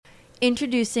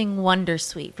Introducing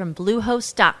Wondersuite from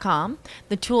Bluehost.com,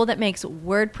 the tool that makes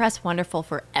WordPress wonderful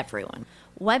for everyone.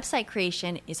 Website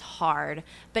creation is hard,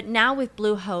 but now with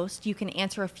Bluehost, you can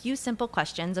answer a few simple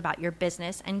questions about your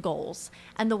business and goals,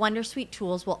 and the Wondersuite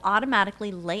tools will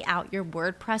automatically lay out your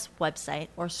WordPress website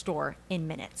or store in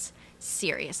minutes.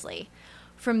 Seriously.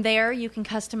 From there, you can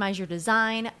customize your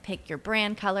design, pick your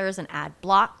brand colors, and add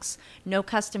blocks. No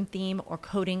custom theme or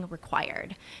coding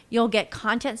required. You'll get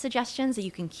content suggestions that you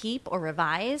can keep or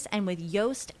revise, and with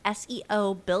Yoast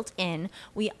SEO built in,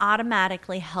 we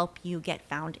automatically help you get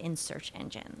found in search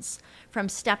engines. From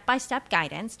step-by-step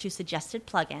guidance to suggested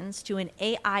plugins to an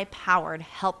AI-powered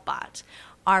help bot,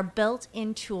 our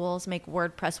built-in tools make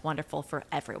WordPress wonderful for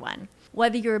everyone.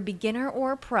 Whether you're a beginner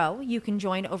or a pro, you can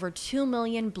join over 2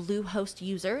 million Bluehost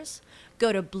users.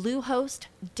 Go to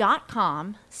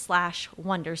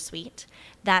bluehost.com/wondersuite.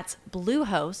 That's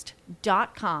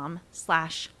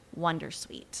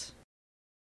bluehost.com/wondersuite.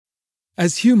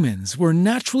 As humans, we're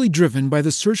naturally driven by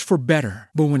the search for better.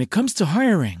 But when it comes to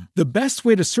hiring, the best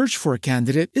way to search for a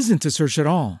candidate isn't to search at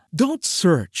all. Don't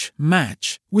search,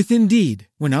 match with Indeed.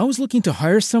 When I was looking to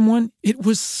hire someone, it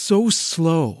was so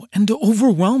slow and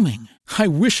overwhelming. I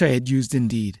wish I had used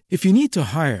Indeed. If you need to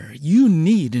hire, you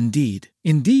need Indeed.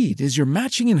 Indeed is your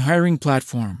matching and hiring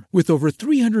platform with over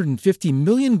 350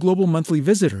 million global monthly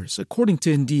visitors, according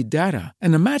to Indeed data,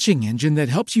 and a matching engine that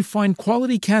helps you find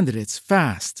quality candidates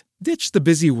fast. Ditch the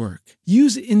busy work.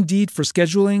 Use Indeed for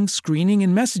scheduling, screening,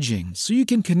 and messaging so you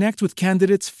can connect with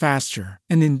candidates faster.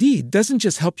 And Indeed doesn't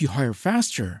just help you hire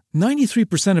faster.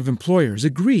 93% of employers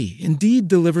agree Indeed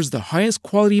delivers the highest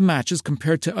quality matches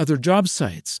compared to other job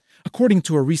sites, according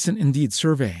to a recent Indeed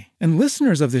survey. And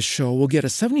listeners of this show will get a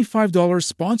 $75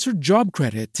 sponsored job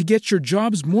credit to get your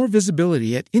jobs more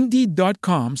visibility at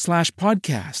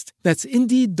Indeed.com/podcast. That's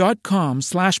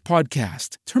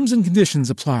Indeed.com/podcast. Terms and conditions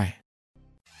apply.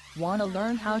 Want to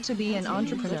learn how to be an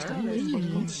entrepreneur?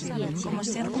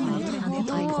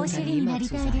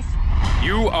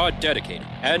 You are dedicated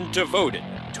and devoted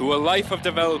to a life of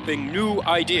developing new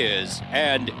ideas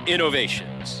and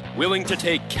innovations, willing to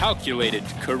take calculated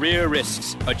career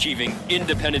risks, achieving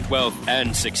independent wealth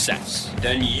and success.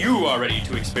 Then you are ready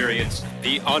to experience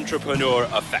the entrepreneur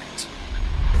effect.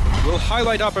 We'll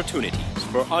highlight opportunities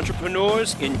for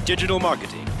entrepreneurs in digital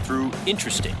marketing through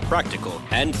interesting, practical,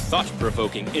 and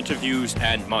thought-provoking interviews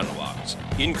and monologues.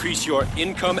 Increase your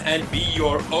income and be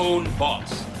your own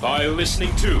boss by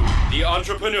listening to The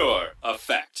Entrepreneur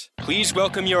Effect. Please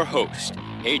welcome your host,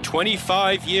 a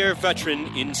 25-year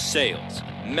veteran in sales,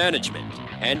 management,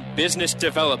 and business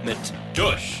development,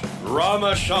 Dush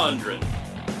Ramachandran.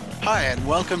 Hi, and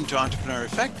welcome to Entrepreneur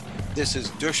Effect. This is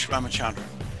Dush Ramachandran.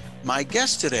 My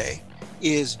guest today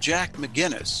is Jack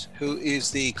McGinnis, who is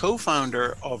the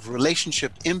co-founder of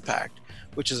Relationship Impact,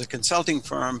 which is a consulting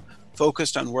firm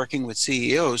focused on working with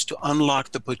CEOs to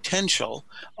unlock the potential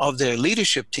of their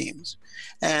leadership teams.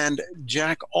 And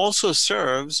Jack also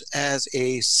serves as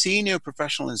a senior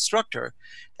professional instructor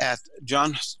at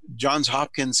Johns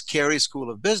Hopkins Carey School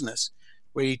of Business,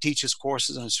 where he teaches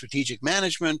courses on strategic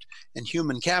management and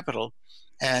human capital.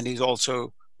 And he's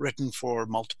also written for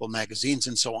multiple magazines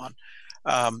and so on.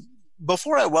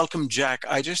 Before I welcome Jack,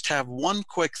 I just have one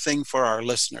quick thing for our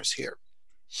listeners here.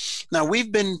 Now,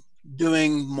 we've been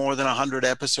doing more than 100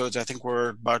 episodes. I think we're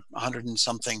about 100 and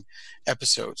something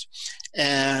episodes.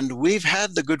 And we've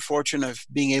had the good fortune of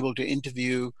being able to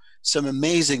interview some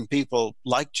amazing people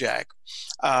like Jack.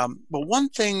 But one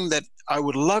thing that I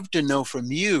would love to know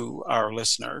from you, our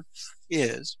listener,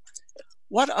 is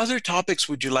what other topics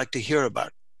would you like to hear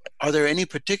about? Are there any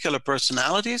particular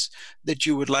personalities that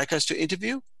you would like us to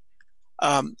interview?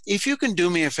 If you can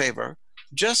do me a favor,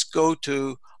 just go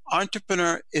to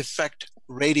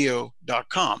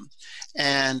entrepreneureffectradio.com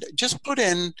and just put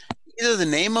in either the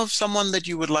name of someone that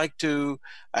you would like to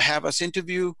have us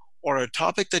interview or a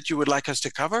topic that you would like us to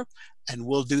cover, and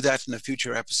we'll do that in a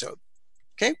future episode.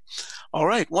 Okay? All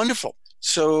right, wonderful.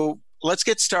 So let's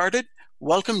get started.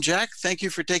 Welcome, Jack. Thank you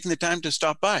for taking the time to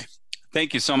stop by.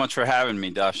 Thank you so much for having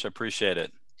me, Dash. I appreciate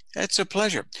it. It's a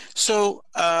pleasure. So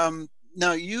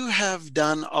now you have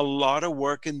done a lot of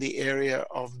work in the area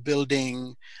of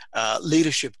building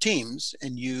leadership teams,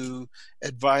 and you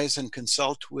advise and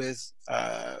consult with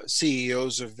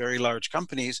CEOs of very large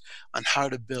companies on how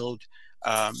to build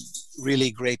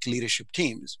really great leadership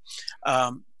teams.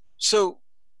 So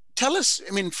tell us,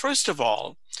 first of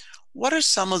all, what are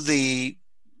some of the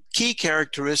key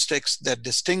characteristics that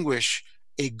distinguish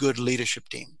a good leadership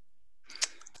team?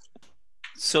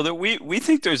 So that we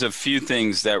think there's a few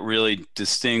things that really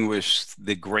distinguish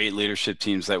the great leadership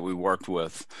teams that we worked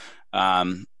with.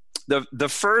 The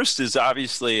first is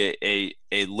obviously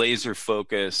a laser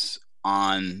focus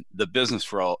on the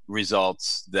business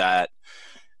results that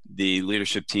the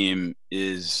leadership team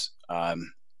is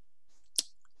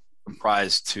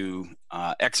comprised to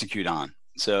execute on.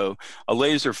 So a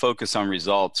laser focus on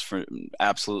results for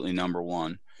absolutely number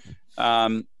one.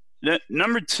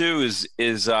 Number two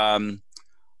is the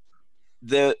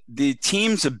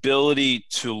team's ability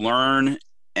to learn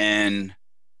and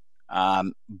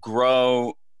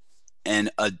grow and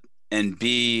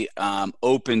be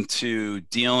open to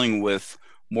dealing with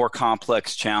more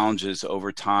complex challenges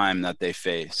over time that they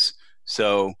face.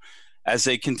 So as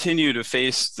they continue to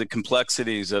face the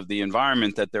complexities of the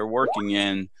environment that they're working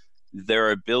in,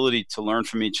 their ability to learn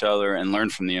from each other and learn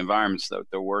from the environments that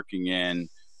they're working in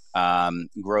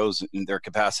grows, and their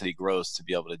capacity grows to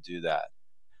be able to do that.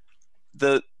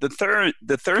 The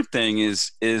third thing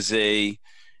is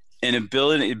an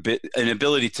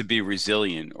ability to be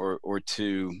resilient, or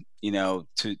to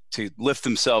lift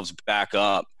themselves back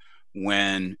up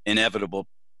when inevitable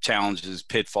challenges,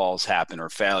 pitfalls happen, or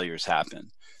failures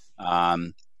happen.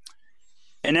 And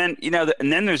then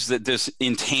there's this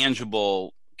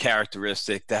intangible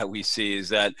characteristic that we see, is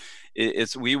that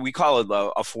we call it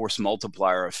a force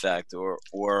multiplier effect,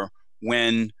 or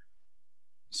when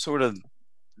sort of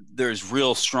there's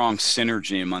real strong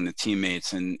synergy among the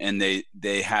teammates, and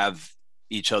they have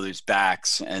each other's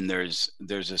backs, and there's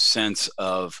a sense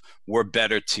of we're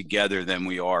better together than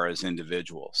we are as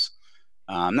individuals.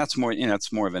 That's more,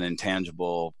 it's more of an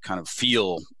intangible kind of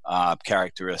feel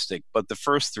characteristic. But the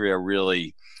first three are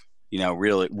really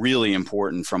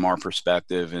important from our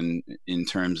perspective, and in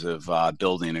terms of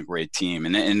building a great team,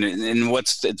 and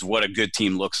what a good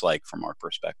team looks like from our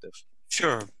perspective.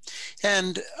 Sure.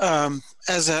 And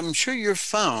as I'm sure you've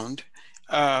found,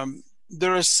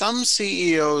 there are some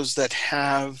CEOs that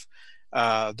have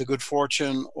the good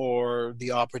fortune or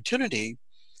the opportunity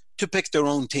to pick their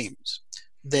own teams.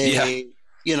 They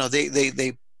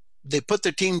put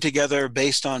their team together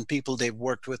based on people they've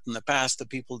worked with in the past, the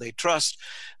people they trust,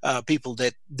 people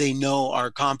that they know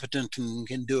are competent and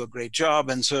can do a great job.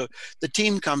 And so the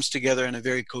team comes together in a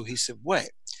very cohesive way.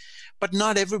 But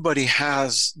not everybody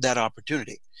has that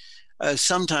opportunity.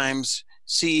 Sometimes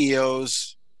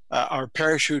CEOs are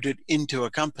parachuted into a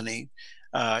company,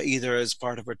 either as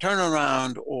part of a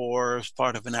turnaround or as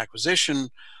part of an acquisition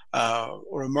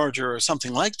or a merger or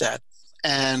something like that.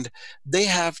 And they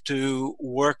have to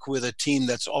work with a team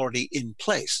that's already in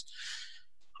place.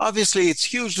 Obviously, it's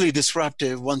hugely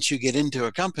disruptive once you get into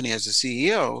a company as a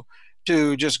CEO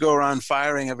to just go around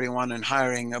firing everyone and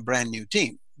hiring a brand new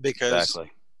team, because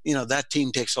Exactly. That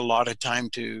team takes a lot of time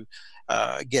to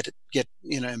get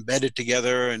embedded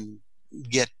together and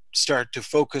start to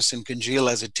focus and congeal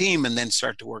as a team, and then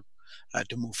start to work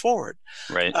to move forward.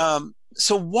 Right.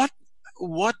 So what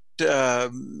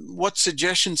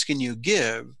suggestions can you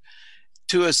give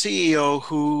to a CEO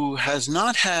who has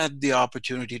not had the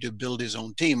opportunity to build his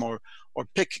own team, or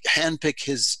handpick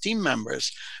his team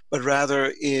members, but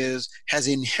rather has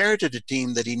inherited a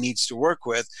team that he needs to work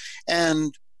with,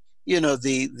 and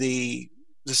the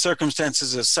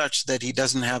circumstances are such that he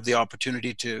doesn't have the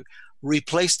opportunity to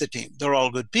replace the team. They're all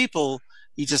good people.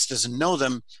 He just doesn't know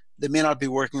them. They may not be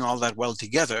working all that well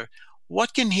together.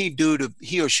 What can he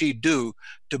or she do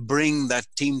to bring that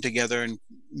team together and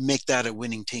make that a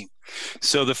winning team?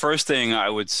 So the first thing I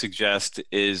would suggest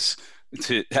is,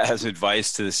 as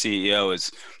advice to the CEO,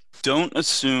 is don't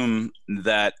assume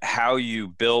that how you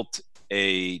built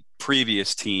a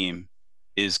previous team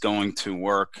is going to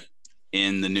work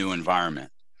in the new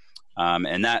environment.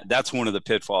 And that's one of the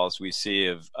pitfalls we see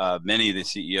of many of the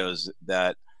CEOs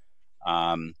that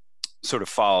sort of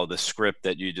follow the script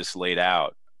that you just laid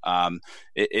out.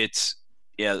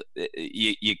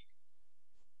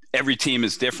 Every team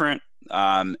is different.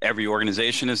 Every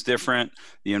organization is different.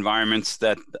 The environments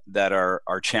that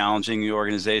are challenging the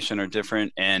organization are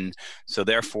different, and so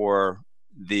therefore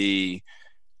the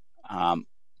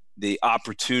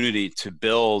opportunity to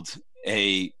build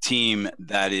a team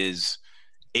that is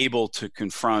able to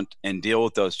confront and deal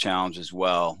with those challenges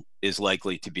well is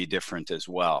likely to be different as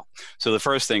well. So the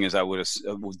first thing is,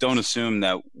 don't assume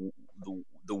that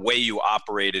the way you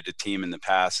operated a team in the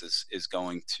past is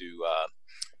going to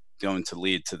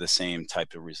lead to the same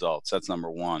type of results. That's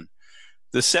number one.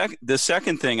 The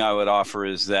second thing I would offer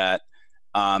is that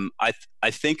I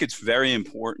think it's very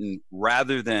important,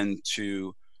 rather than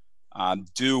to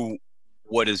do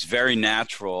what is very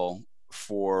natural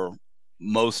for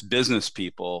most business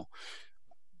people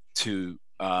to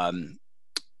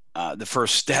the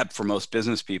first step for most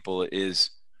business people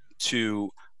is to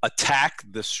attack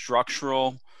the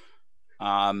structural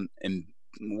and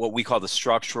what we call the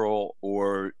structural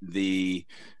or the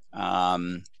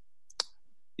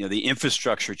the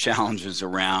infrastructure challenges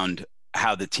around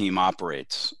how the team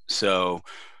operates. So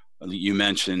you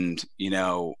mentioned,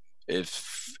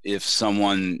 if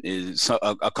someone is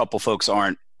a couple folks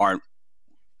aren't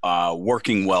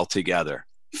working well together,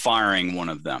 firing one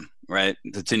of them, right?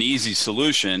 It's an easy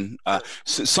solution,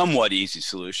 somewhat easy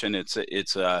solution. It's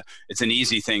an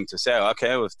easy thing to say.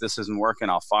 Okay, well, if this isn't working,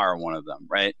 I'll fire one of them,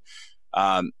 right?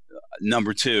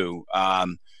 Number two,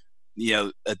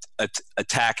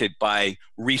 attack it by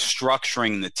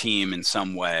restructuring the team in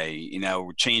some way,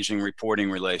 changing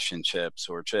reporting relationships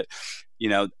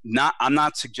I'm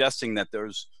not suggesting that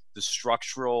the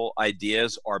structural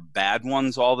ideas are bad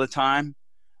ones all the time,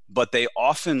 but they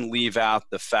often leave out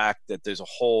the fact that there's a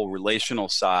whole relational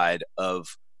side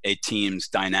of a team's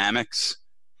dynamics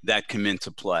that come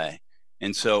into play.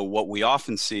 And so what we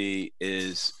often see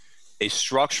is a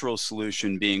structural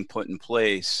solution being put in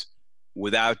place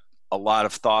without a lot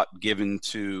of thought given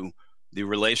to the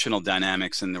relational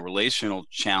dynamics and the relational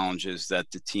challenges that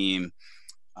the team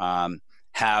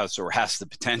has or has the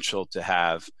potential to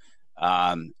have,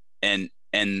 and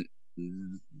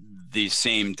these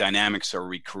same dynamics are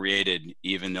recreated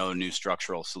even though new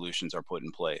structural solutions are put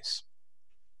in place.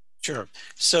 Sure.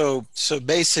 So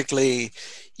basically,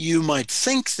 you might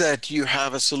think that you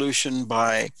have a solution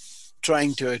by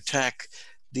trying to attack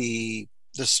the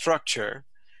structure.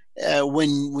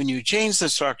 When you change the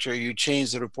structure, you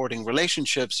change the reporting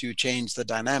relationships, you change the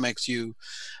dynamics, you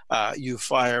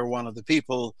fire one of the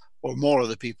people or more of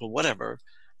the people, whatever.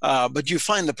 But you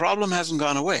find the problem hasn't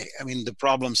gone away. I mean, the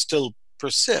problem still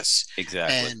persists.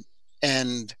 Exactly.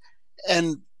 And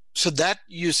so that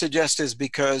you suggest is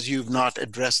because you've not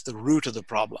addressed the root of the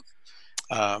problem.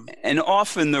 And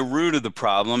often the root of the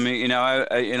problem,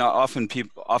 often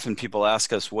people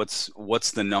ask us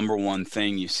what's the number one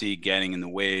thing you see getting in the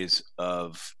ways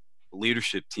of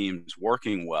leadership teams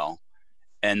working well,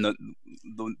 and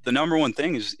the number one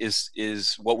thing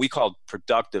is what we call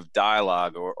productive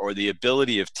dialogue, or the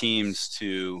ability of teams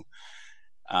to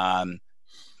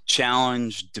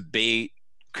challenge, debate,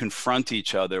 confront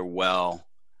each other well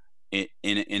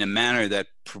in a manner that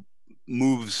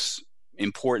moves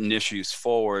important issues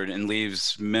forward and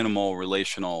leaves minimal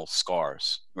relational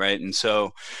scars, right? And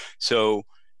so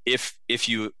if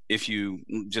you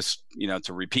just,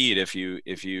 to repeat, if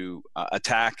you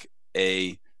attack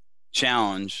a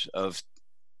challenge of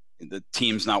the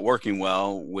team's not working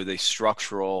well with a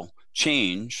structural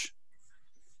change,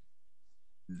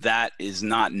 that is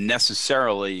not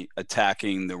necessarily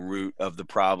attacking the root of the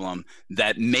problem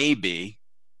that may be,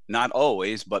 not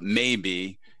always, but may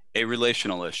be a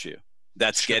relational issue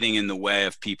that's getting in the way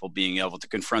of people being able to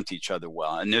confront each other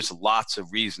well. And there's lots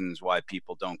of reasons why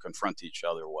people don't confront each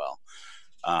other well.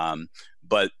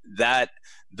 But that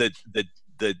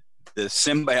the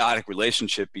symbiotic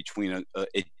relationship between a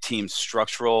team's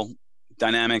structural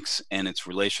dynamics and its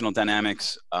relational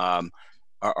dynamics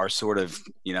are sort of,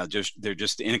 they're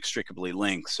just inextricably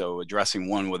linked. So addressing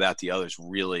one without the others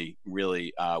really,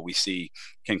 we see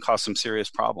can cause some serious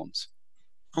problems.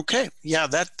 Okay. Yeah,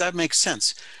 that makes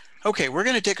sense. Okay, we're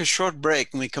going to take a short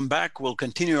break. When we come back, we'll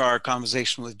continue our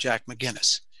conversation with Jack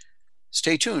McGinnis.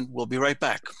 Stay tuned. We'll be right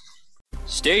back.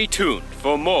 Stay tuned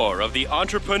for more of The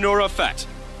Entrepreneur Effect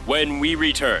when we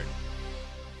return.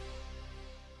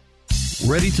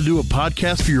 Ready to do a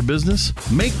podcast for your business?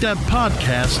 Make that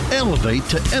podcast elevate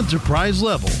to enterprise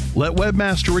level. Let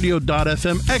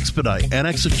webmasterradio.fm expedite and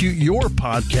execute your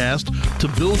podcast to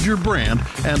build your brand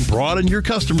and broaden your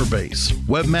customer base.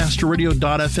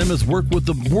 Webmasterradio.fm has worked with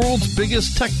the world's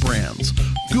biggest tech brands,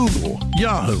 Google,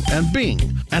 Yahoo, and Bing,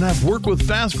 and have worked with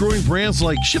fast-growing brands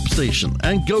like ShipStation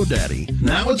and GoDaddy.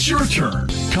 Now it's your turn.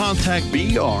 Contact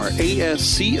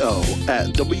BRASCO at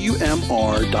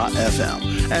WMR.fm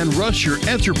and rush your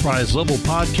enterprise-level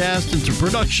podcast into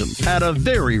production at a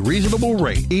very reasonable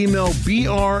rate. Email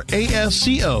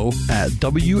BRASCO at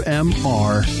WMR.fm.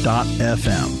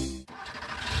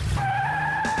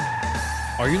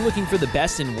 Are you looking for the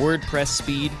best in WordPress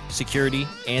speed, security,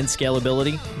 and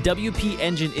scalability? WP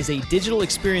Engine is a digital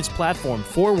experience platform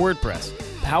for WordPress,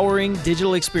 powering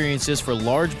digital experiences for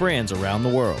large brands around the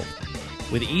world.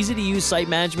 With easy-to-use site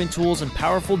management tools and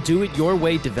powerful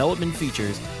do-it-your-way development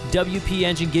features, WP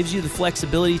Engine gives you the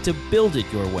flexibility to build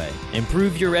it your way.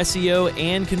 Improve your SEO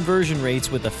and conversion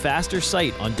rates with a faster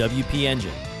site on WP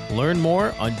Engine. Learn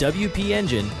more on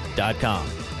WPEngine.com.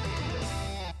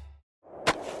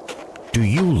 Do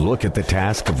you look at the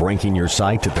task of ranking your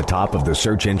site at the top of the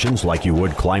search engines like you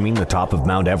would climbing the top of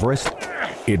Mount Everest?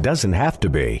 It doesn't have to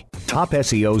be.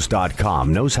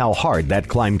 TopSEOs.com knows how hard that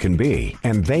climb can be,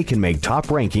 and they can make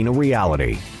top ranking a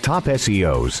reality. Top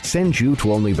SEOs sends you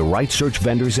to only the right search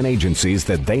vendors and agencies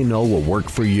that they know will work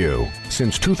for you.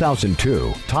 Since 2002,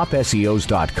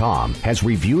 TopSEOs.com has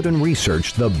reviewed and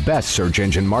researched the best search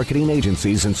engine marketing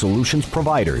agencies and solutions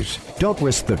providers. Don't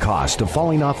risk the cost of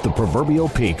falling off the proverbial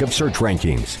peak of search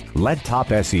rankings. Let Top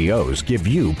SEOs give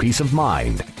you peace of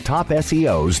mind.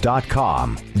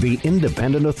 TopSEOs.com, the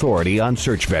independent authority on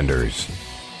search vendors.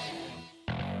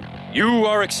 You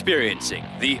are experiencing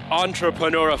the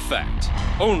Entrepreneur Effect,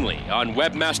 only on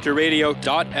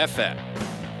webmasterradio.fm.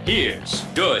 Here's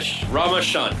Dush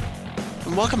Ramachandran.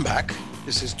 And welcome back.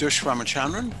 This is Dush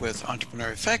Ramachandran with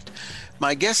Entrepreneur Effect.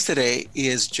 My guest today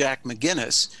is Jack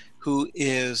McGinnis, who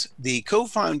is the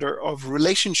co-founder of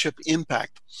Relationship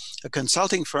Impact, a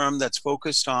consulting firm that's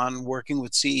focused on working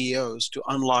with CEOs to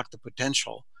unlock the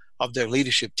potential of their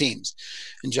leadership teams.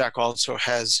 And Jack also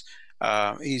has,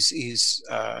 he's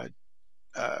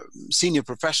senior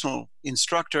professional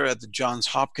instructor at the Johns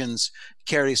Hopkins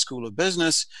Carey School of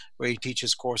Business, where he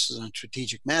teaches courses on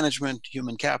strategic management,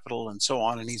 human capital, and so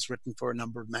on. And he's written for a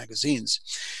number of magazines.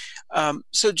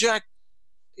 So Jack,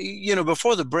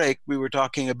 before the break, we were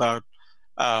talking about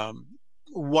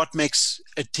what makes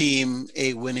a team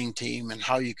a winning team and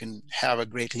how you can have a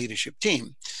great leadership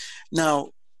team. Now,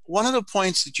 one of the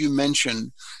points that you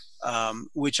mentioned,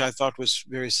 which I thought was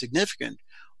very significant,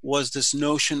 was this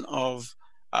notion of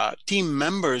team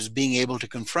members being able to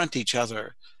confront each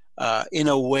other in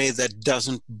a way that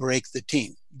doesn't break the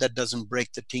team, that doesn't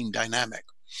break the team dynamic.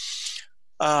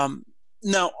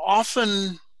 Now,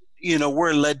 often,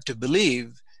 we're led to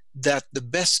believe that the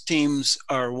best teams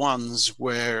are ones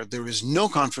where there is no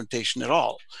confrontation at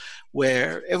all,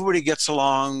 where everybody gets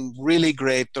along really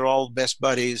great, they're all best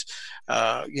buddies,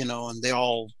 and they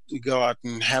all go out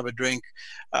and have a drink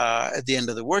at the end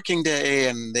of the working day,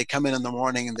 and they come in the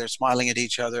morning and they're smiling at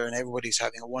each other and everybody's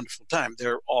having a wonderful time.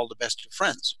 They're all the best of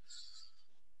friends.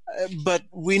 But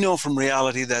we know from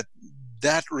reality that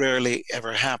that rarely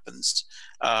ever happens.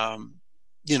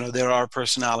 There are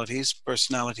personalities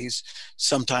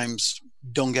sometimes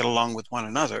don't get along with one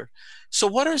another. So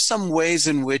what are some ways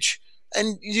in which,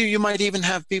 and you might even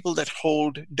have people that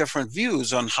hold different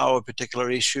views on how a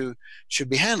particular issue should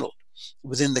be handled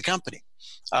within the company.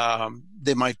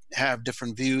 They might have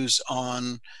different views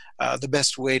on the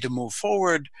best way to move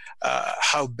forward,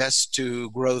 how best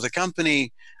to grow the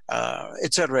company,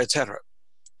 et cetera, et cetera.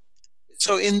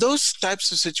 So in those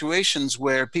types of situations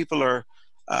where people are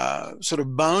sort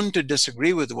of bound to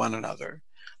disagree with one another,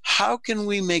 how can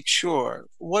we make sure,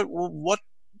 what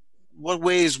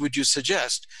ways would you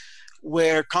suggest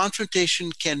where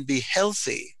confrontation can be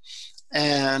healthy,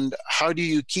 and how do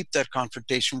you keep that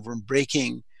confrontation from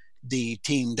breaking the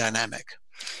team dynamic?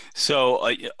 So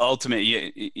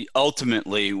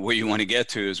ultimately where you want to get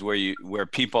to is where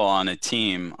people on a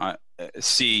team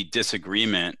see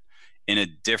disagreement in a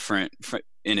different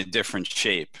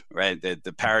shape, right?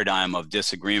 The paradigm of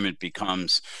disagreement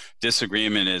becomes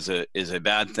disagreement is a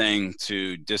bad thing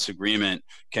to disagreement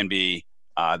can be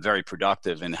very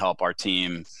productive and help our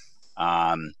team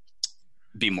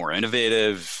be more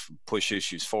innovative, push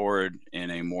issues forward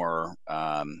in a more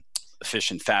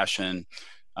efficient fashion,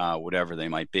 whatever they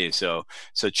might be. So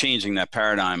changing that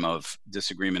paradigm of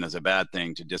disagreement as a bad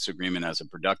thing to disagreement as a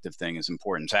productive thing is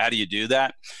important. So how do you do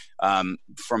that?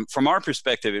 From our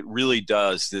perspective, it really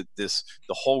does the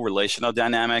whole relational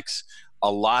dynamics. A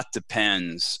lot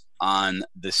depends on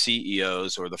the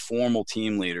CEOs or the formal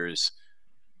team leaders,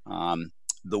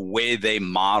 the way they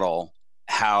model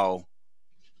how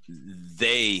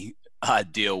they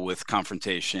deal with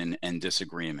confrontation and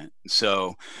disagreement.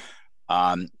 So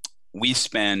we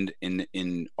spend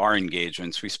in our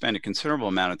engagements, we spend a considerable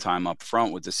amount of time up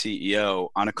front with the CEO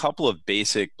on a couple of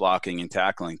basic blocking and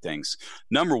tackling things.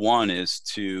 Number one is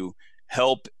to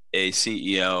help a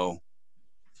CEO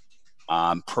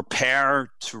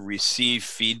prepare to receive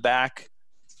feedback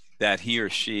that he or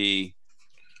she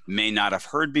may not have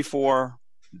heard before,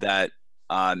 that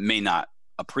may not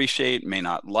appreciate, may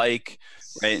not like,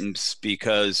 right? And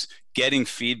because getting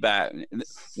feedback,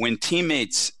 when team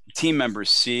members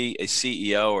see a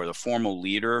CEO or the formal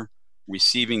leader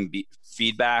receiving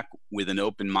feedback with an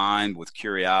open mind, with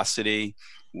curiosity,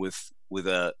 with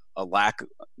a lack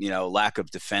of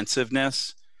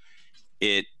defensiveness,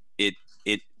 it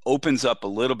opens up a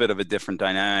little bit of a different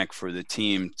dynamic for the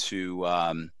team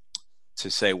to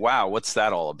say, wow, what's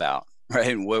that all about?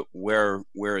 Right?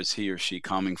 Where is he or she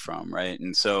coming from? Right?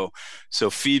 And so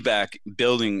feedback,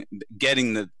 getting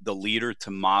the leader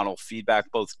to model feedback,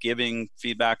 both giving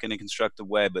feedback in a constructive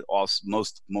way, but also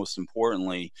most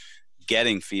importantly,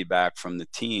 getting feedback from the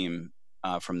team,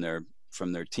 from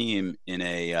their team in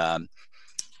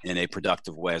a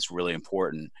productive way is really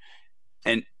important.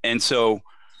 And so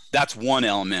that's one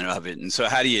element of it. And so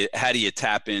how do you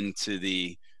tap into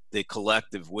the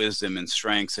collective wisdom and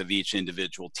strengths of each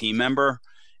individual team member?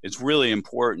 It's really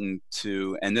important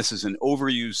to, and this is an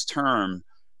overused term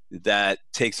that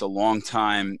takes a long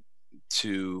time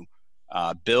to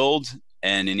build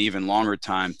and an even longer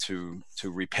time to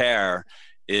repair,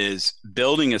 is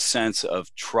building a sense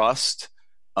of trust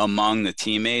among the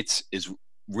teammates is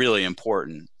really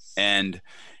important. And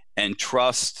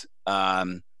trust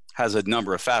has a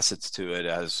number of facets to it,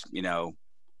 as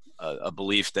a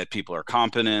belief that people are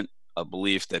competent, a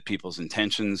belief that people's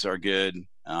intentions are good,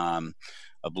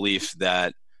 a belief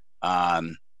that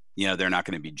they're not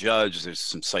going to be judged. There's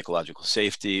some psychological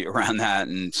safety around that.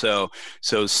 And so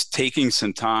taking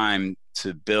some time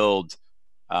to build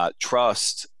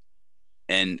trust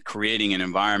and creating an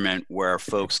environment where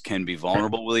folks can be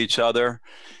vulnerable with each other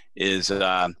is,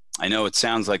 I know it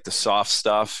sounds like the soft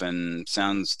stuff and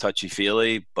sounds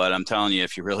touchy-feely, but I'm telling you,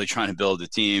 if you're really trying to build a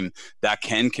team that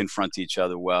can confront each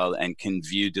other well and can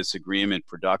view disagreement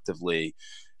productively,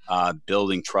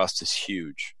 building trust is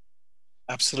huge.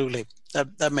 Absolutely.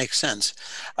 That makes sense.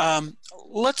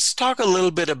 Let's talk a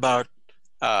little bit about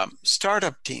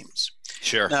startup teams.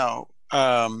 Sure. Now,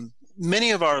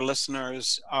 many of our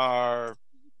listeners are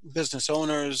business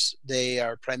owners. They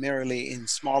are primarily in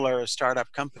smaller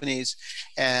startup companies,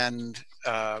 and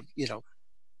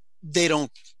they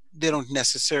don't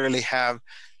necessarily have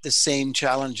the same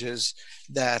challenges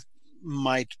that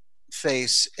might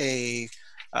face a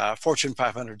Fortune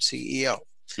 500 CEO.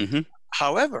 Mm-hmm.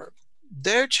 However,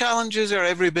 their challenges are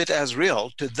every bit as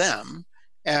real to them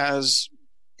as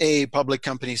a public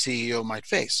company CEO might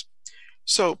face.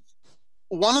 So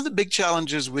one of the big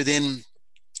challenges within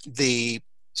the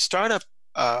startup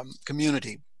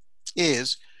community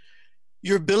is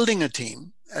you're building a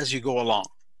team as you go along.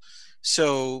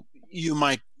 So you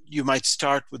might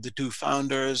start with the two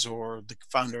founders, or the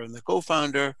founder and the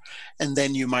co-founder, and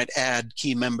then you might add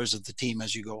key members of the team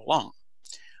as you go along.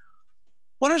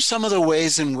 What are some of the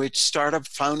ways in which startup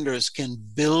founders can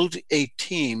build a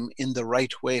team in the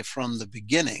right way from the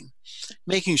beginning,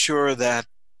 making sure that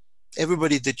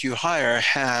everybody that you hire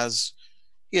has,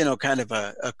 kind of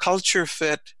a culture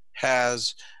fit,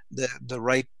 has the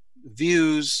right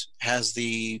views, has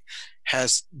the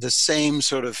same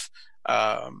sort of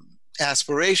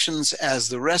aspirations as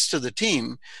the rest of the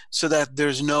team, so that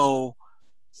there's no,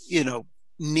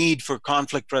 need for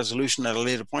conflict resolution at a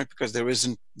later point, because there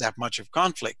isn't that much of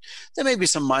conflict. There may be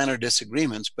some minor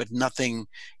disagreements, but nothing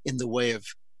in the way of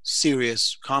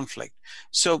serious conflict.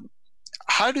 So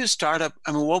how do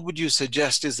what would you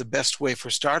suggest is the best way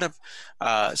for startup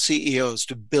CEOs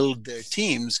to build their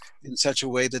teams in such a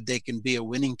way that they can be a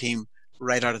winning team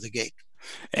right out of the gate?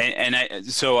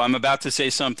 So I'm about to say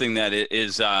something that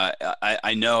is,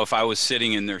 I know if I was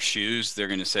sitting in their shoes, they're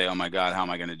going to say, oh my God, how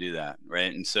am I going to do that?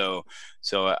 Right. And so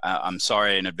I'm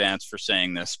sorry in advance for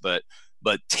saying this, but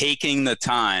taking the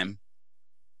time,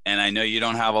 and I know you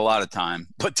don't have a lot of time,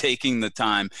 but taking the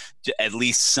time, to at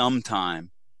least some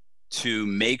time, to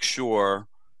make sure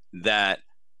that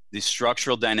the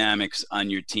structural dynamics on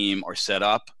your team are set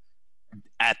up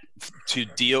to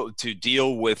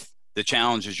deal with the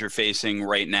challenges you're facing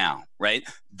right now, right?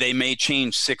 They may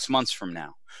change 6 months from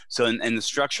now. So, and the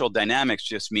structural dynamics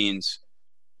just means,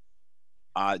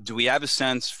 do we have a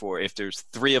sense for, if there's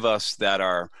three of us that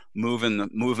are moving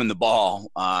the ball,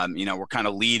 we're kind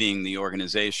of leading the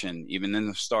organization, even in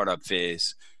the startup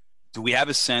phase, do we have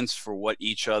a sense for what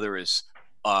each other's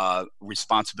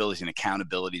responsibilities and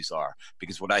accountabilities are?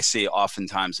 Because what I see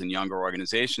oftentimes in younger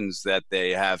organizations, that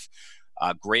they have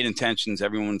great intentions,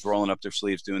 everyone's rolling up their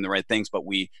sleeves doing the right things, but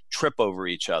we trip over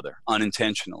each other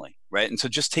unintentionally, right? And so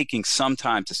just taking some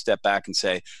time to step back and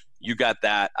say, you got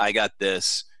that, I got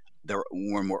this.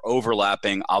 When we're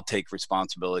overlapping, I'll take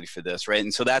responsibility for this, right?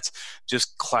 And so that's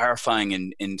just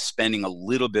clarifying and spending a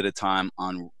little bit of time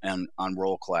on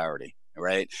role clarity,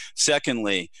 right?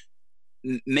 Secondly,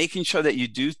 making sure that you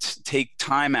do take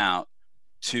time out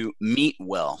to meet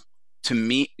well,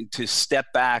 to step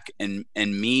back and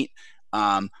meet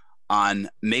on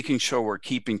making sure we're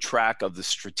keeping track of the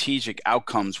strategic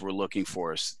outcomes we're looking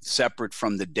for, separate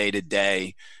from the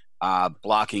day-to-day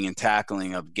blocking and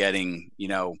tackling of getting,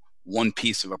 one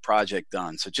piece of a project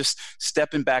done. So just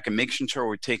stepping back and making sure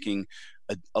we're taking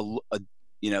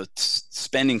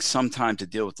spending some time to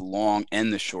deal with the long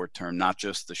and the short term, not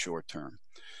just the short term.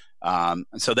 And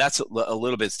so that's a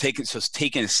little bit,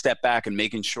 taking a step back and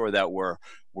making sure that we're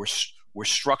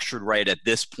structured right at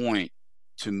this point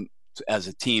as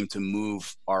a team to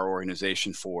move our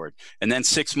organization forward. And then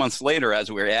 6 months later,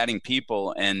 as we're adding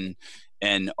people and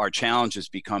our challenges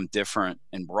become different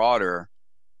and broader,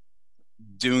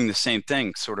 doing the same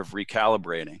thing, sort of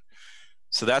recalibrating.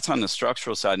 So that's on the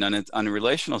structural side. And on the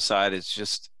relational side, it's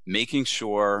just making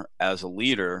sure as a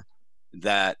leader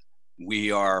that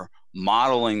we are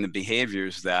modeling the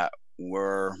behaviors that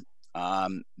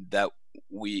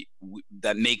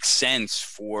that make sense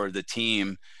for the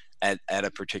team at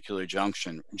a particular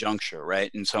juncture,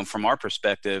 right? And so from our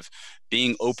perspective,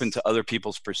 being open to other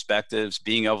people's perspectives,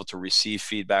 being able to receive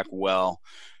feedback well,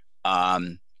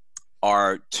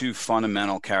 are two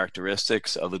fundamental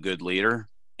characteristics of a good leader.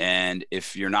 And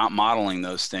if you're not modeling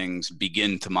those things,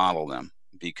 begin to model them,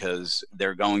 because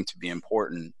they're going to be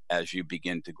important as you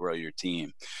begin to grow your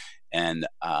team. And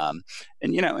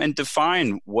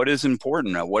define what is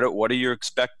important. What do you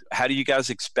expect? How do you guys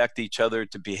expect each other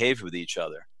to behave with each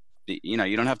other?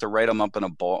 You don't have to write them up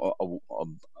in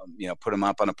put them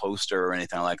up on a poster or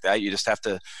anything like that. You just have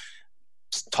to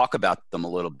talk about them a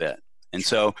little bit. And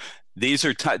so these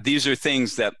are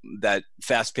things that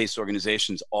fast-paced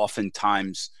organizations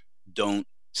oftentimes don't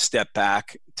step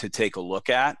back to take a look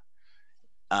at,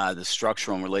 the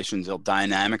structural and relational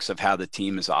dynamics of how the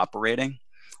team is operating,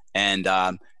 and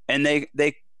they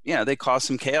cause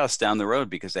some chaos down the road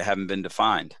because they haven't been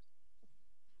defined.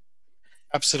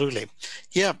 Absolutely,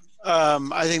 yeah.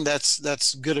 I think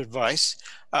that's good advice.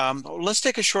 Let's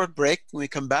take a short break. When we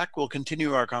come back, we'll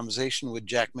continue our conversation with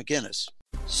Jack McGinnis.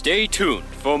 Stay tuned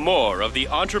for more of the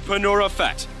Entrepreneur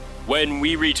Effect when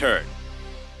we return.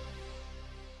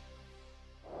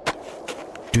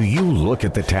 Do you look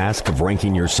at the task of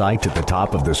ranking your site at the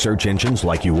top of the search engines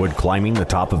like you would climbing the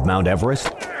top of Mount Everest?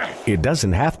 It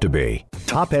doesn't have to be.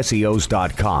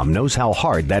 TopSEOs.com knows how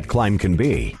hard that climb can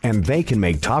be, and they can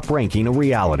make top ranking a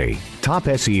reality. Top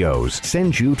SEOs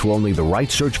sends you to only the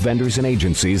right search vendors and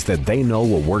agencies that they know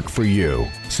will work for you.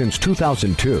 Since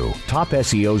 2002,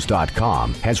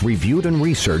 TopSEOs.com has reviewed and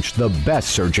researched the best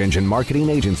search engine marketing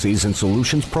agencies and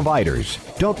solutions providers.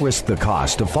 Don't risk the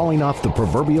cost of falling off the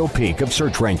proverbial peak of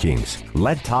search rankings.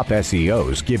 Let Top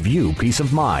SEOs give you peace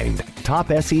of mind.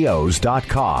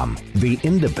 TopSEOs.com, the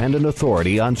independent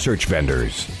authority on search vendors.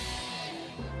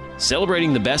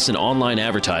 Celebrating the best in online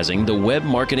advertising, the Web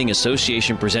Marketing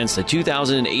Association presents the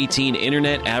 2018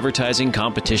 Internet Advertising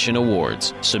Competition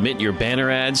Awards. Submit your banner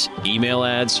ads, email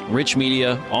ads, rich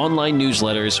media, online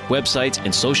newsletters, websites,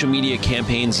 and social media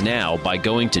campaigns now by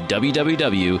going to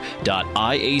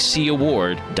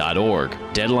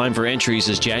www.iacaward.org. Deadline for entries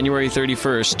is January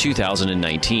 31st,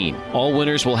 2019. All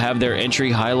winners will have their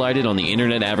entry highlighted on the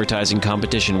Internet Advertising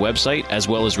Competition website, as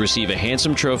well as receive a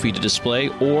handsome trophy to display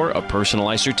or a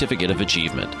personalized certificate of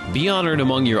achievement. Be honored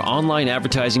among your online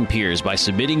advertising peers by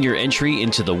submitting your entry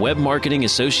into the Web Marketing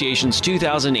Association's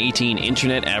 2018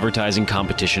 Internet Advertising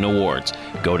Competition Awards.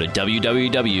 Go to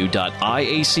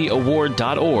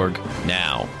www.iacaward.org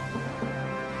now.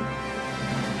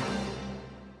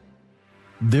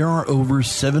 There are over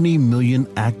 70 million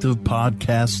active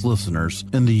podcast listeners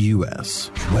in the U.S.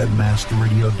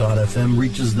 Webmasterradio.fm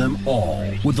reaches them all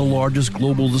with the largest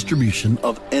global distribution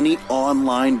of any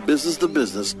online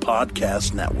business-to-business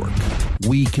podcast network.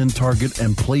 We can target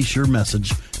and place your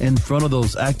message in front of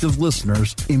those active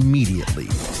listeners immediately.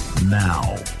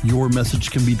 Now, your message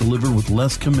can be delivered with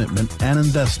less commitment and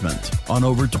investment on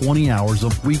over 20 hours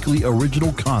of weekly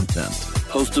original content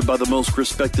hosted by the most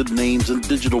respected names in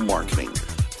digital marketing,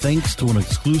 thanks to an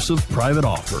exclusive private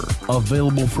offer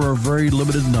available for a very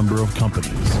limited number of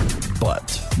companies.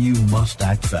 But you must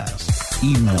act fast.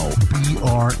 Email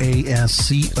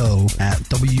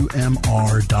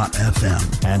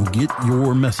brasco@wmr.fm and get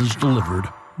your message delivered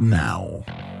now.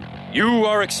 You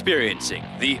are experiencing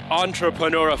the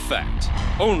Entrepreneur Effect,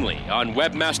 only on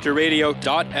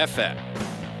webmasterradio.fm.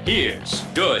 Here's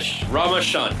Dush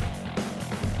Ramachandran.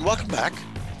 Welcome back.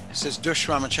 This is Dush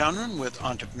Ramachandran with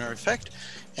Entrepreneur Effect.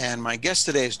 And my guest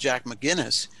today is Jack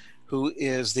McGinnis, who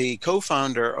is the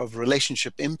co-founder of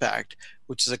Relationship Impact,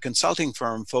 which is a consulting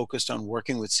firm focused on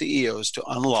working with CEOs to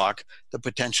unlock the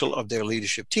potential of their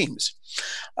leadership teams.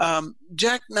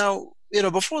 Jack, now,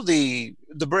 before the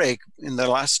break, in the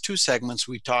last two segments,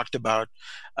 we talked about,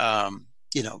 how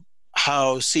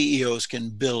CEOs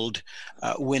can build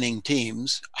winning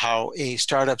teams, how a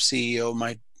startup CEO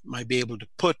might be able to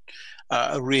put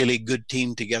a really good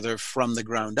team together from the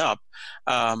ground up.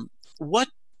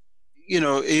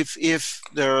 If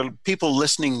there are people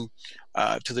listening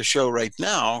to the show right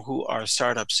now who are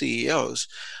startup CEOs,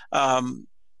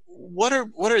 what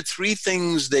are three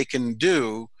things they can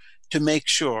do to make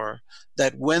sure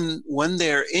that when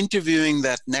they're interviewing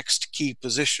that next key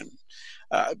position,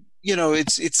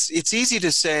 it's easy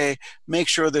to say, make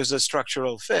sure there's a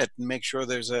structural fit and make sure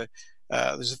there's a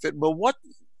fit. But what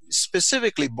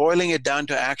specifically, boiling it down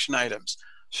to action items?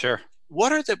 Sure.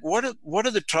 What are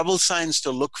the trouble signs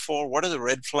to look for? What are the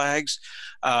red flags?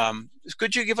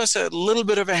 Could you give us a little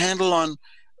bit of a handle on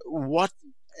what,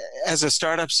 as a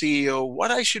startup CEO, what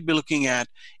I should be looking at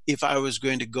if I was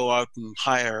going to go out and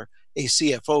hire a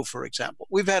CFO, for example?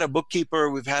 We've had a bookkeeper,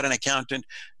 we've had an accountant,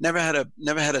 never had a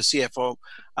CFO.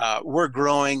 We're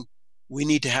growing. We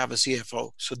need to have a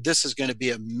CFO. So this is going to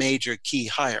be a major key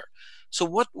hire. So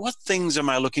what things am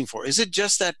I looking for? Is it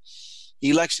just that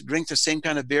he likes to drink the same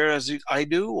kind of beer as I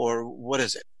do, or what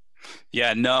is it?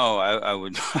 Yeah, no, I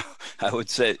would I would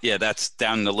say, yeah, that's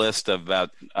down the list of about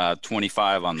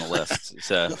 25 on the list.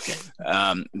 So, Okay.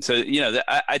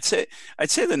 I'd say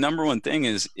the number one thing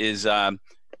is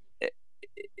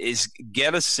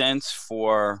get a sense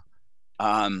for.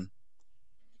 I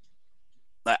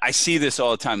see this all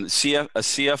the time. A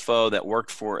CFO that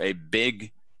worked for a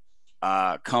big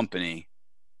company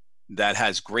that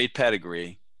has great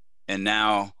pedigree, and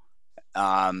now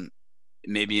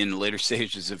maybe in the later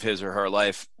stages of his or her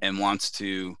life and wants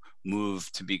to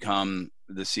move to become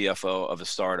the CFO of a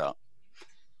startup.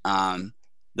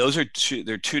 Those are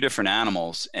they're two different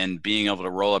animals, and being able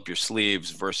to roll up your sleeves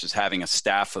versus having a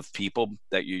staff of people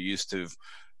that you're used to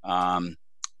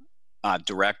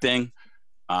directing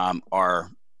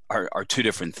are two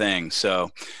different things.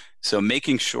 So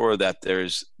making sure that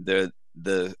there's the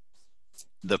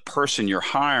person you're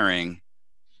hiring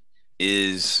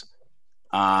is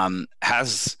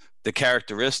has the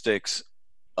characteristics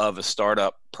of a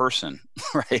startup person,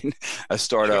 right? A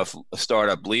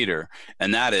startup leader,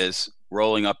 and that is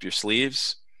rolling up your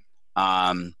sleeves,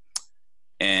 and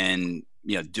doing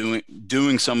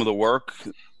some of the work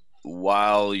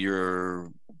while you're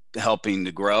helping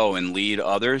to grow and lead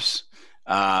others.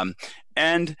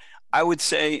 And I would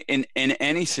say in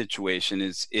any situation,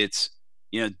 it's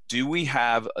do we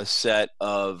have a set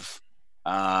of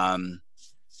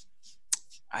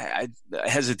I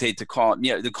hesitate to call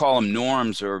them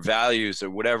norms or values or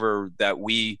whatever that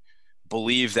we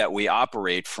believe that we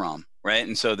operate from, right?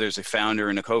 And so there's a founder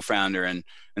and a co-founder, and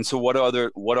so what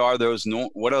are those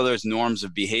norms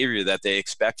of behavior that they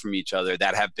expect from each other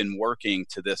that have been working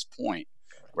to this point,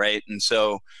 right? And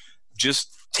so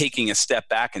just taking a step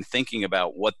back and thinking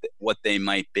about what they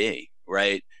might be,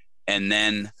 right? And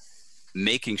then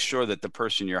making sure that the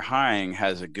person you're hiring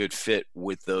has a good fit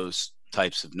with those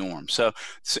types of norms. So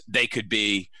they could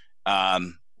be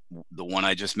the one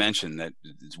I just mentioned, that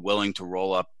is willing to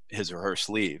roll up his or her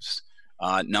sleeves.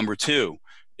 Number two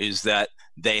is that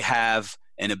they have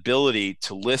an ability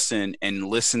to listen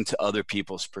to other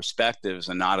people's perspectives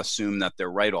and not assume that they're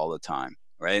right all the time,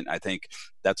 right? I think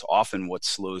that's often what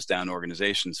slows down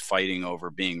organizations, fighting over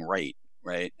being right?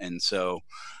 And so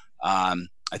I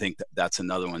think that's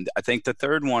another one. I think the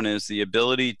third one is the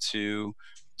ability to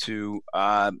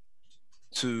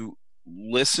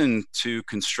listen to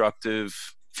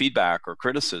constructive feedback or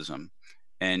criticism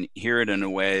and hear it in a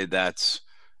way that's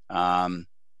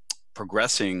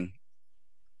progressing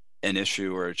an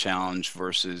issue or a challenge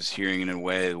versus hearing it in a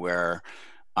way where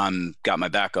I'm got my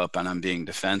back up and I'm being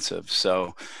defensive.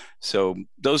 So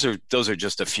those are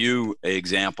just a few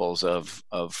examples of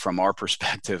from our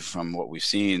perspective, from what we've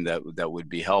seen that would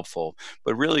be helpful,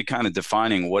 but really kind of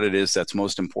defining what it is that's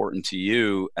most important to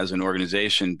you as an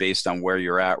organization based on where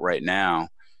you're at right now,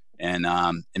 and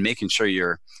making sure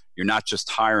you're not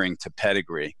just hiring to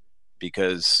pedigree,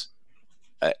 because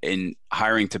in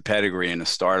hiring to pedigree in a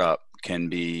startup can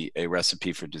be a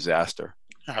recipe for disaster.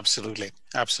 Absolutely.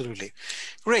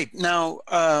 Great. Now,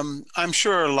 I'm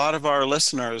sure a lot of our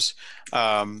listeners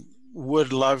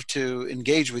would love to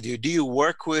engage with you. Do you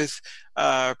work with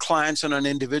clients on an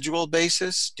individual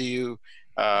basis? Do you,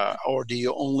 or do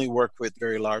you only work with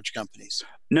very large companies?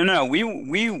 No.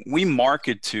 We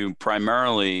market to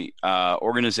primarily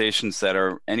organizations that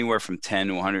are anywhere from $10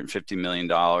 to $150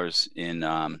 million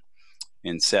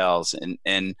in sales,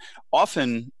 and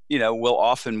often, we'll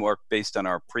often work based on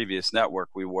our previous network.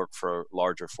 We work for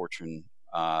larger Fortune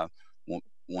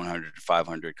 100 to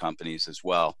 500 companies as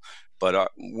well. But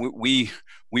we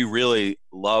really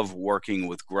love working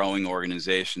with growing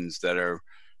organizations that are,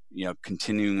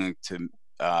 continuing to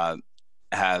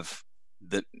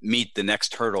meet the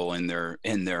next hurdle in their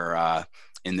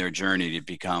journey to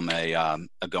become a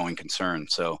going concern.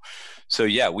 So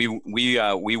yeah, we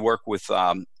work with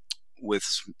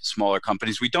smaller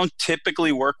companies. We don't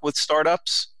typically work with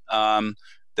startups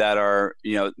that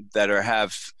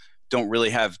don't really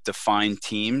have defined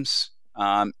teams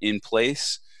in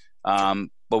place.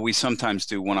 we sometimes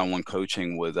do one-on-one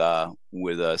coaching with a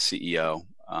CEO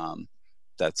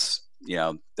that's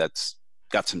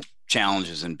got some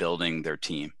challenges in building their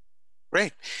team.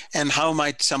 Great. And how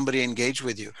might somebody engage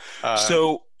with you?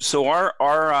 So our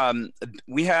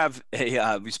we have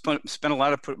we spent a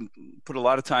lot of put a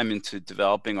lot of time into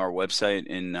developing our website,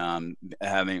 and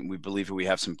we believe we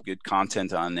have some good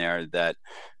content on there that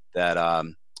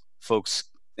folks,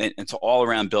 and it's all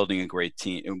around building a great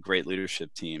team, a great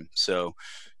leadership team. So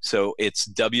it's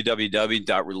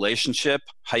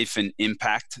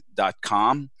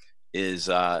www.relationship-impact.com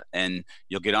and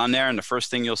you'll get on there, and the first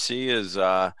thing you'll see is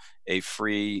a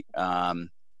free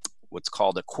what's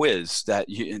called a quiz that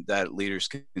leaders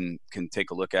can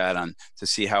take a look at to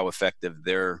see how effective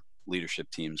their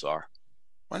leadership teams are.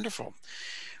 Wonderful.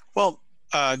 Well,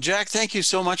 Jack, thank you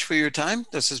so much for your time.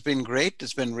 This has been great.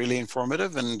 It's been really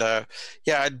informative, and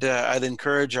I'd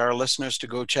encourage our listeners to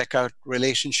go check out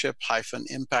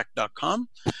relationship-impact.com,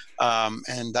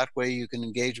 and that way you can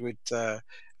engage with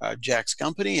Jack's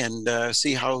company and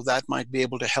see how that might be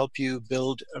able to help you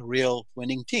build a real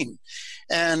winning team.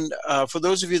 And for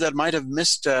those of you that might have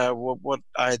missed what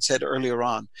I had said earlier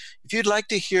on, if you'd like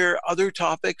to hear other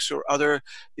topics or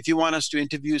if you want us to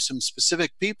interview some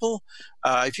specific people,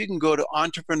 if you can go to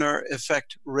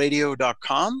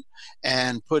entrepreneureffectradio.com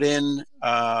and put in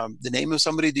the name of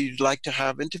somebody that you'd like to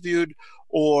have interviewed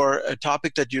or a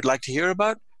topic that you'd like to hear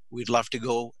about, we'd love to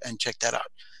go and check that out.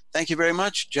 Thank you very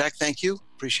much. Jack, thank you.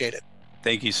 Appreciate it.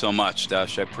 Thank you so much,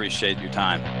 Dash. I appreciate your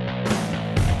time.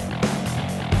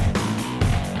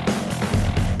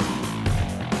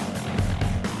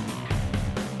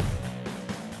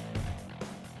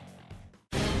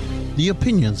 The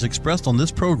opinions expressed on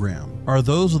this program are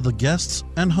those of the guests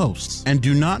and hosts and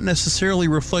do not necessarily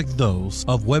reflect those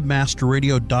of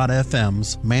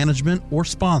webmasterradio.fm's management or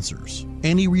sponsors.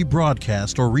 Any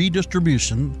rebroadcast or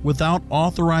redistribution without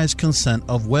authorized consent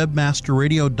of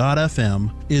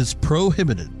webmasterradio.fm is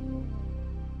prohibited.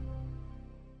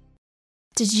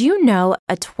 Did you know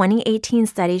a 2018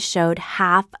 study showed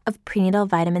half of prenatal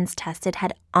vitamins tested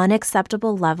had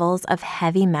unacceptable levels of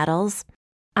heavy metals?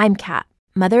 I'm Kat,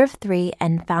 mother of 3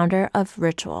 and founder of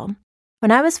Ritual.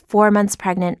 When I was 4 months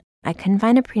pregnant, I couldn't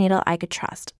find a prenatal I could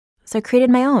trust, so I created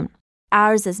my own.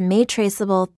 Ours is made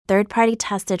traceable, third-party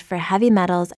tested for heavy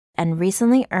metals, and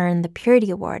recently earned the Purity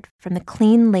Award from the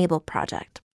Clean Label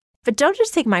Project. But don't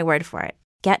just take my word for it.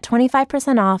 Get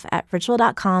 25% off at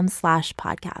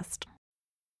ritual.com/podcast.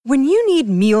 When you need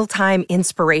mealtime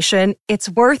inspiration, it's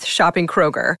worth shopping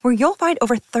Kroger, where you'll find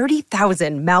over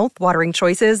 30,000 mouth-watering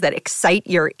choices that excite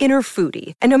your inner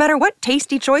foodie. And no matter what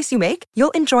tasty choice you make,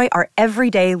 you'll enjoy our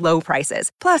everyday low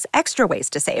prices, plus extra ways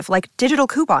to save, like digital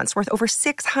coupons worth over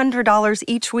 $600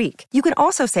 each week. You can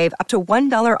also save up to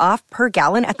 $1 off per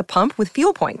gallon at the pump with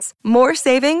fuel points. More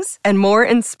savings and more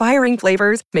inspiring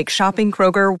flavors make shopping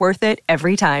Kroger worth it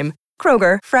every time.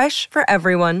 Kroger, fresh for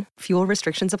everyone. Fuel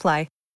restrictions apply.